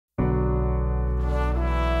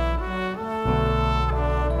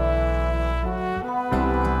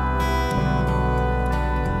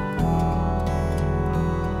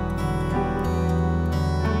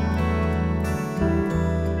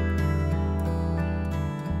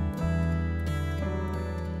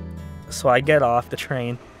So I get off the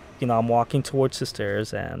train, I'm walking towards the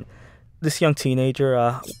stairs, and this young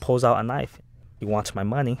teenager pulls out a knife. He wants my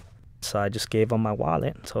money. So I just gave him my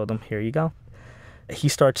wallet and told him, here you go. He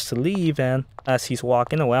starts to leave, and as he's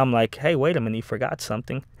walking away, I'm like, hey, wait a minute, you forgot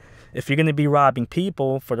something. If you're going to be robbing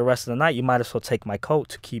people for the rest of the night, you might as well take my coat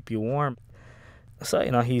to keep you warm. So,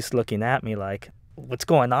 he's looking at me like, what's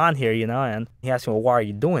going on here, and he asked me, well, why are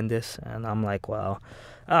you doing this? And I'm like, well,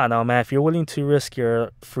 I don't know, man, if you're willing to risk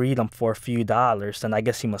your freedom for a few dollars, then I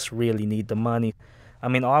guess you must really need the money. I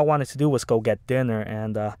mean, all I wanted to do was go get dinner,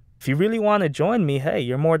 and if you really want to join me, hey,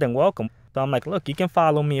 you're more than welcome. So I'm like, look, you can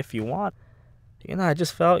follow me if you want. I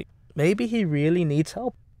just felt maybe he really needs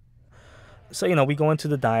help. So, we go into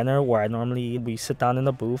the diner where I normally eat. We sit down in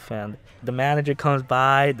the booth, and the manager comes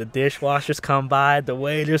by, the dishwashers come by, the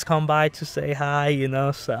waiters come by to say hi,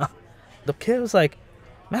 So the kid was like,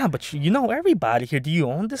 man, but you know everybody here. Do you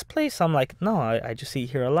own this place? I'm like, no, I just eat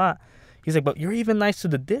here a lot. He's like, but you're even nice to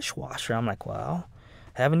the dishwasher. I'm like, well,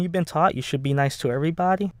 haven't you been taught you should be nice to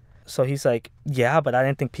everybody? So he's like, yeah, but I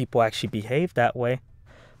didn't think people actually behave that way.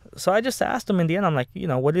 So I just asked him in the end, I'm like,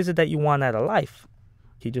 what is it that you want out of life?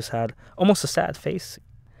 He just had almost a sad face.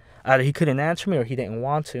 Either he couldn't answer me or he didn't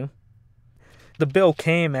want to. The bill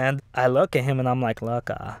came, and I look at him and I'm like,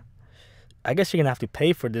 look, I guess you're going to have to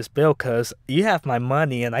pay for this bill because you have my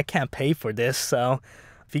money and I can't pay for this. So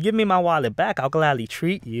if you give me my wallet back, I'll gladly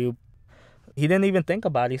treat you. He didn't even think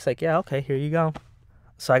about it. He's like, yeah, okay, here you go.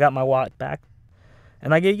 So I got my wallet back.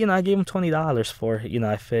 And I gave him $20 for it.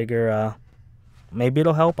 I figure maybe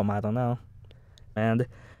it'll help him. I don't know. And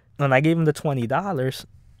when I gave him the $20,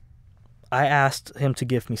 I asked him to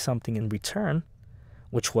give me something in return,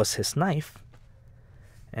 which was his knife.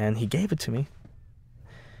 And he gave it to me.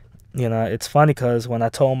 It's funny because when I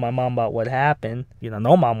told my mom about what happened,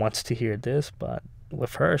 no mom wants to hear this, but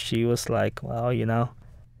with her, she was like, well,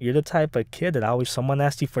 you're the type of kid that someone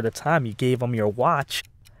asked you for the time, you gave them your watch.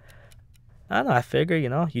 I don't know, I figure,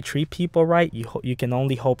 you treat people right, you can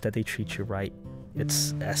only hope that they treat you right.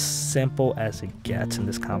 It's as simple as it gets in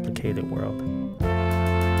this complicated world.